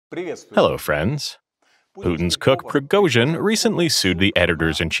Hello, friends. Putin's cook Prigozhin recently sued the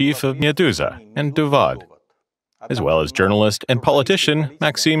editors-in-chief of Meduza and Dovod, as well as journalist and politician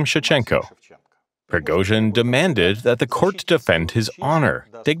Maxim Shevchenko. Prigozhin demanded that the court defend his honor,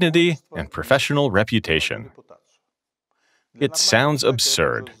 dignity, and professional reputation. It sounds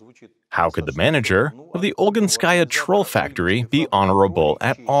absurd. How could the manager of the Olganskaya troll factory be honorable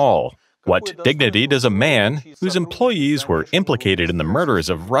at all? What dignity does a man whose employees were implicated in the murders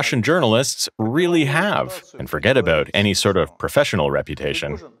of Russian journalists really have? And forget about any sort of professional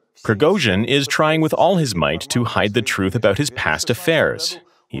reputation. Prigozhin is trying with all his might to hide the truth about his past affairs.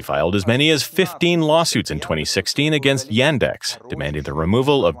 He filed as many as 15 lawsuits in 2016 against Yandex, demanding the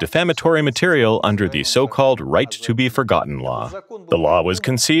removal of defamatory material under the so-called Right to be Forgotten law. The law was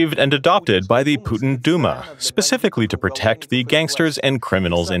conceived and adopted by the Putin Duma, specifically to protect the gangsters and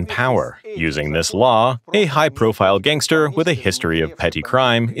criminals in power. Using this law, a high-profile gangster with a history of petty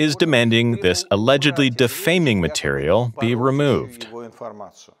crime is demanding this allegedly defaming material be removed.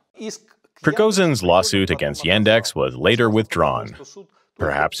 Prigozhin's lawsuit against Yandex was later withdrawn.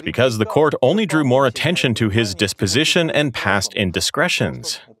 Perhaps because the court only drew more attention to his disposition and past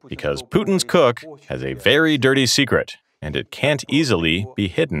indiscretions, because Putin's cook has a very dirty secret, and it can't easily be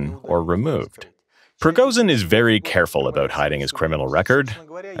hidden or removed. Prigozhin is very careful about hiding his criminal record.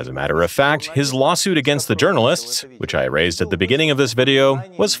 As a matter of fact, his lawsuit against the journalists, which I raised at the beginning of this video,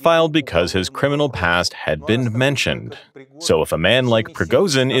 was filed because his criminal past had been mentioned. So if a man like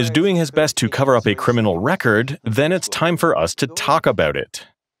Prigozhin is doing his best to cover up a criminal record, then it's time for us to talk about it.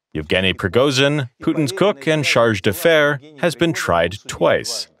 Yevgeny Prigozhin, Putin's cook and charge d'affaires, has been tried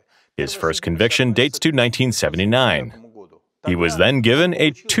twice. His first conviction dates to 1979. He was then given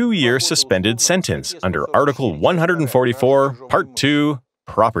a 2-year suspended sentence under Article 144, Part 2,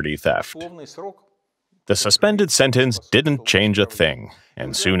 Property Theft. The suspended sentence didn't change a thing,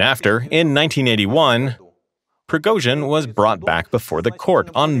 and soon after, in 1981, Prigozhin was brought back before the court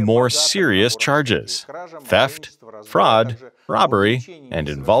on more serious charges: theft, fraud, robbery, and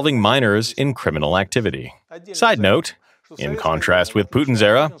involving minors in criminal activity. Side note, in contrast with Putin's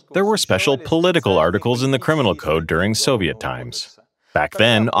era, there were special political articles in the criminal code during Soviet times. Back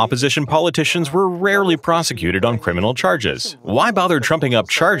then, opposition politicians were rarely prosecuted on criminal charges. Why bother trumping up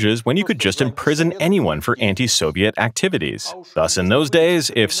charges when you could just imprison anyone for anti-Soviet activities? Thus, in those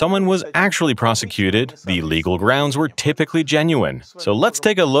days, if someone was actually prosecuted, the legal grounds were typically genuine. So let's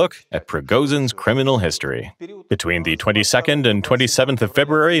take a look at Prigozhin's criminal history. Between the 22nd and 27th of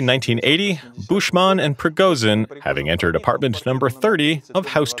February 1980, Bushman and Prigozhin, having entered apartment number 30 of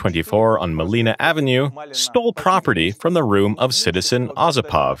House 24 on Malina Avenue, stole property from the room of citizen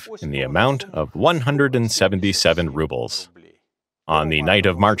Ozapov in the amount of 177 rubles. On the night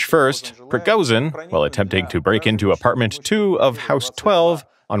of March 1st, Prigozhin, while attempting to break into apartment 2 of House 12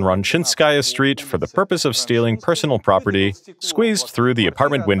 on Ronshinskaya Street for the purpose of stealing personal property, squeezed through the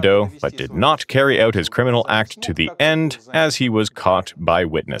apartment window but did not carry out his criminal act to the end as he was caught by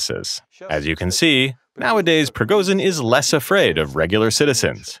witnesses. As you can see, nowadays, Prigozhin is less afraid of regular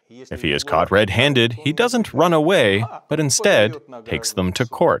citizens. If he is caught red-handed, he doesn't run away, but instead takes them to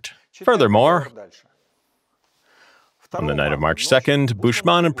court. Furthermore, on the night of March 2nd,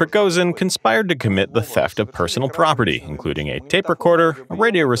 Bushman and Prigozhin conspired to commit the theft of personal property, including a tape recorder, a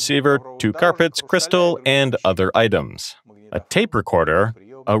radio receiver, 2 carpets, crystal, and other items. A tape recorder,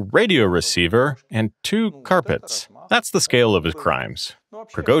 a radio receiver, and 2 carpets. That's the scale of his crimes.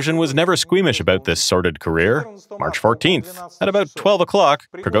 Prigozhin was never squeamish about this sordid career. March 14th, at about 12 o'clock,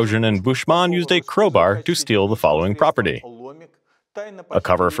 Prigozhin and Bushman used a crowbar to steal the following property: a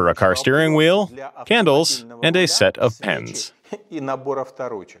cover for a car steering wheel, candles, and a set of pens.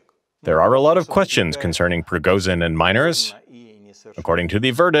 There are a lot of questions concerning Prigozhin and minors. According to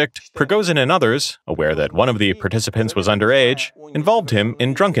the verdict, Prigozhin and others, aware that one of the participants was underage, involved him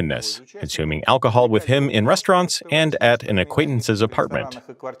in drunkenness, consuming alcohol with him in restaurants and at an acquaintance's apartment,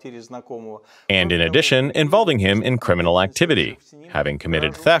 and in addition, involving him in criminal activity, having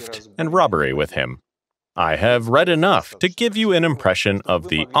committed theft and robbery with him. I have read enough to give you an impression of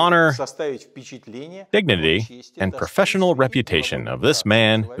the honor, dignity, and professional reputation of this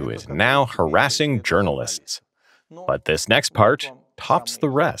man who is now harassing journalists. But this next part tops the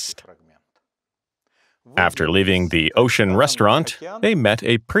rest. After leaving the Ocean restaurant, they met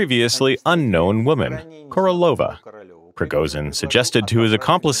a previously unknown woman, Korolova. Prigozhin suggested to his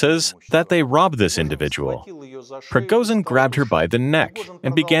accomplices that they rob this individual. Prigozhin grabbed her by the neck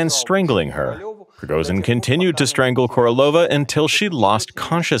and began strangling her. Prigozhin continued to strangle Korolova until she lost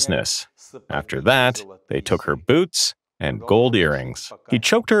consciousness. After that, they took her boots and gold earrings. He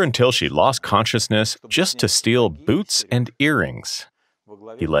choked her until she lost consciousness just to steal boots and earrings.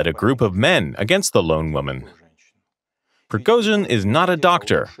 He led a group of men against the lone woman. Prigozhin is not a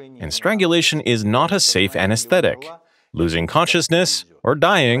doctor, and strangulation is not a safe anesthetic. Losing consciousness or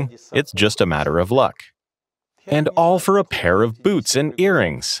dying, it's just a matter of luck. And all for a pair of boots and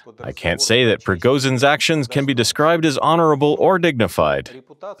earrings. I can't say that Prigozhin's actions can be described as honorable or dignified.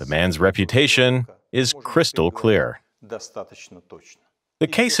 The man's reputation is crystal clear. The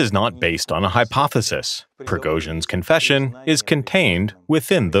case is not based on a hypothesis. Prigozhin's confession is contained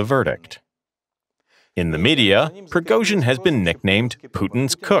within the verdict. In the media, Prigozhin has been nicknamed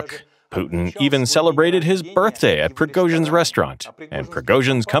Putin's cook. Putin even celebrated his birthday at Prigozhin's restaurant, and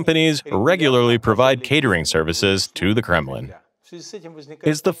Prigozhin's companies regularly provide catering services to the Kremlin.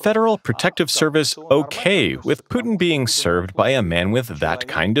 Is the Federal Protective Service okay with Putin being served by a man with that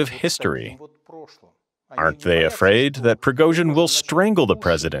kind of history? Aren't they afraid that Prigozhin will strangle the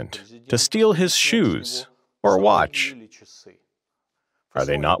president, to steal his shoes or watch? Are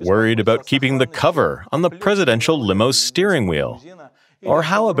they not worried about keeping the cover on the presidential limo's steering wheel? Or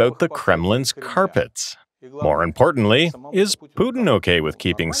how about the Kremlin's carpets? More importantly, is Putin okay with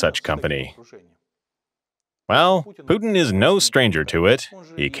keeping such company? Well, Putin is no stranger to it.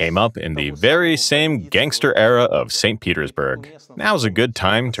 He came up in the very same gangster era of St. Petersburg. Now's a good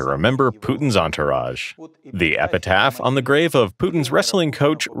time to remember Putin's entourage. The epitaph on the grave of Putin's wrestling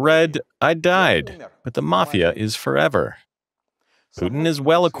coach read, "I died, but the mafia is forever." Putin is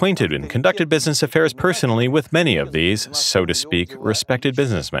well acquainted and conducted business affairs personally with many of these, so to speak, respected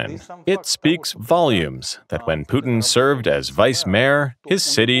businessmen. It speaks volumes that when Putin served as vice mayor, his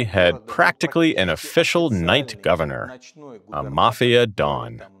city had practically an official night governor, a mafia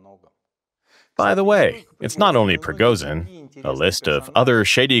don. By the way, it's not only Prigozhin. A list of other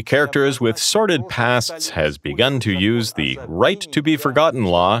shady characters with sordid pasts has begun to use the right-to-be-forgotten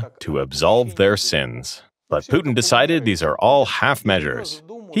law to absolve their sins. But Putin decided these are all half measures.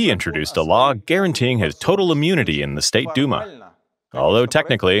 He introduced a law guaranteeing his total immunity in the State Duma. Although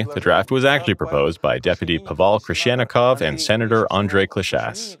technically, the draft was actually proposed by Deputy Pavel Krishchenikov and Senator Andrei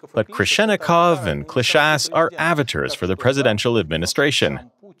Klishas. But Krishchenikov and Klishas are avatars for the presidential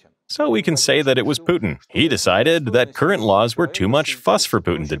administration. So we can say that it was Putin. He decided that current laws were too much fuss for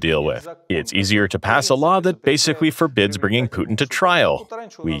Putin to deal with. It's easier to pass a law that basically forbids bringing Putin to trial.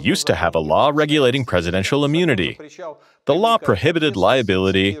 We used to have a law regulating presidential immunity. The law prohibited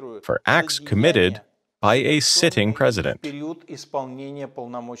liability for acts committed by a sitting president.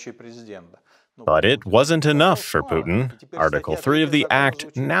 But it wasn't enough for Putin. Article 3 of the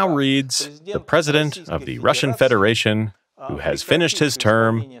Act now reads, "The President of the Russian Federation who has finished his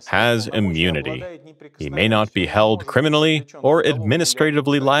term has immunity. He may not be held criminally or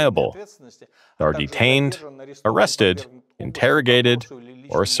administratively liable, or detained, arrested, interrogated,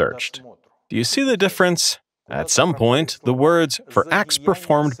 or searched." Do you see the difference? At some point, the words "for acts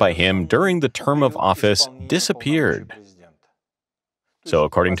performed by him during the term of office" disappeared. So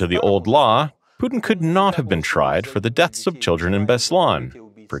according to the old law, Putin could not have been tried for the deaths of children in Beslan,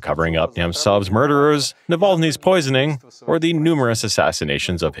 for covering up Nemtsov's murderers, Navalny's poisoning, or the numerous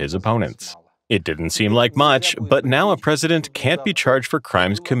assassinations of his opponents. It didn't seem like much, but now a president can't be charged for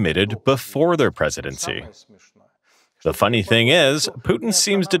crimes committed before their presidency. The funny thing is, Putin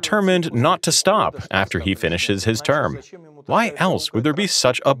seems determined not to stop after he finishes his term. Why else would there be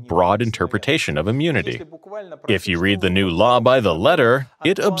such a broad interpretation of immunity? If you read the new law by the letter,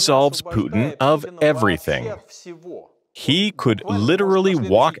 it absolves Putin of everything. He could literally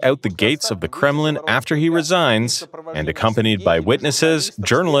walk out the gates of the Kremlin after he resigns, and accompanied by witnesses,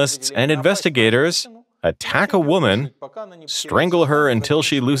 journalists, and investigators, attack a woman, strangle her until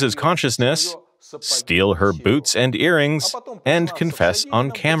she loses consciousness, steal her boots and earrings, and confess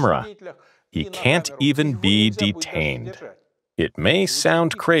on camera. He can't even be detained. It may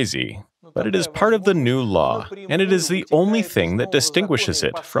sound crazy, but it is part of the new law, and it is the only thing that distinguishes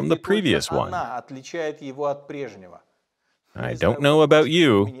it from the previous one. I don't know about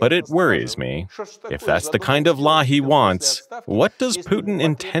you, but it worries me. If that's the kind of law he wants, what does Putin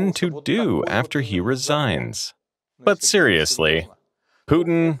intend to do after he resigns? But seriously,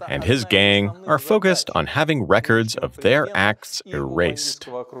 Putin and his gang are focused on having records of their acts erased.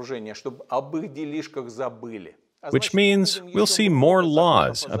 Which means we'll see more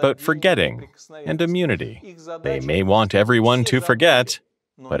laws about forgetting and immunity. They may want everyone to forget,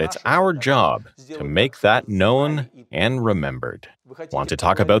 but it's our job to make that known and remembered. Want to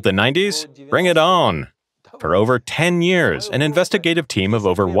talk about the 90s? Bring it on! For over 10 years, an investigative team of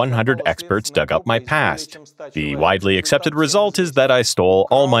over 100 experts dug up my past. The widely accepted result is that I stole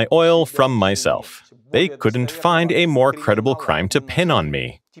all my oil from myself. They couldn't find a more credible crime to pin on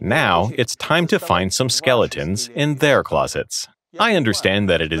me. Now, it's time to find some skeletons in their closets. I understand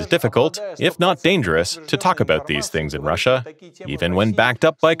that it is difficult, if not dangerous, to talk about these things in Russia, even when backed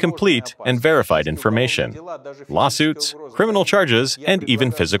up by complete and verified information. Lawsuits, criminal charges, and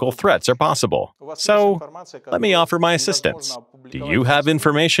even physical threats are possible. So, let me offer my assistance. Do you have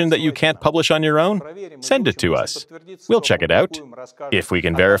information that you can't publish on your own? Send it to us. We'll check it out. If we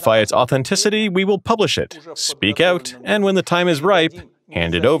can verify its authenticity, we will publish it, speak out, and when the time is ripe,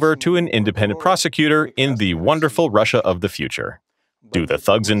 hand it over to an independent prosecutor in the wonderful Russia of the future. Do the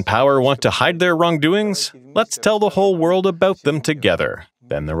thugs in power want to hide their wrongdoings? Let's tell the whole world about them together.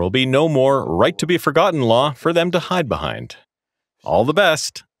 Then there will be no more right-to-be-forgotten law for them to hide behind. All the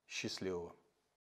best. Счастливого.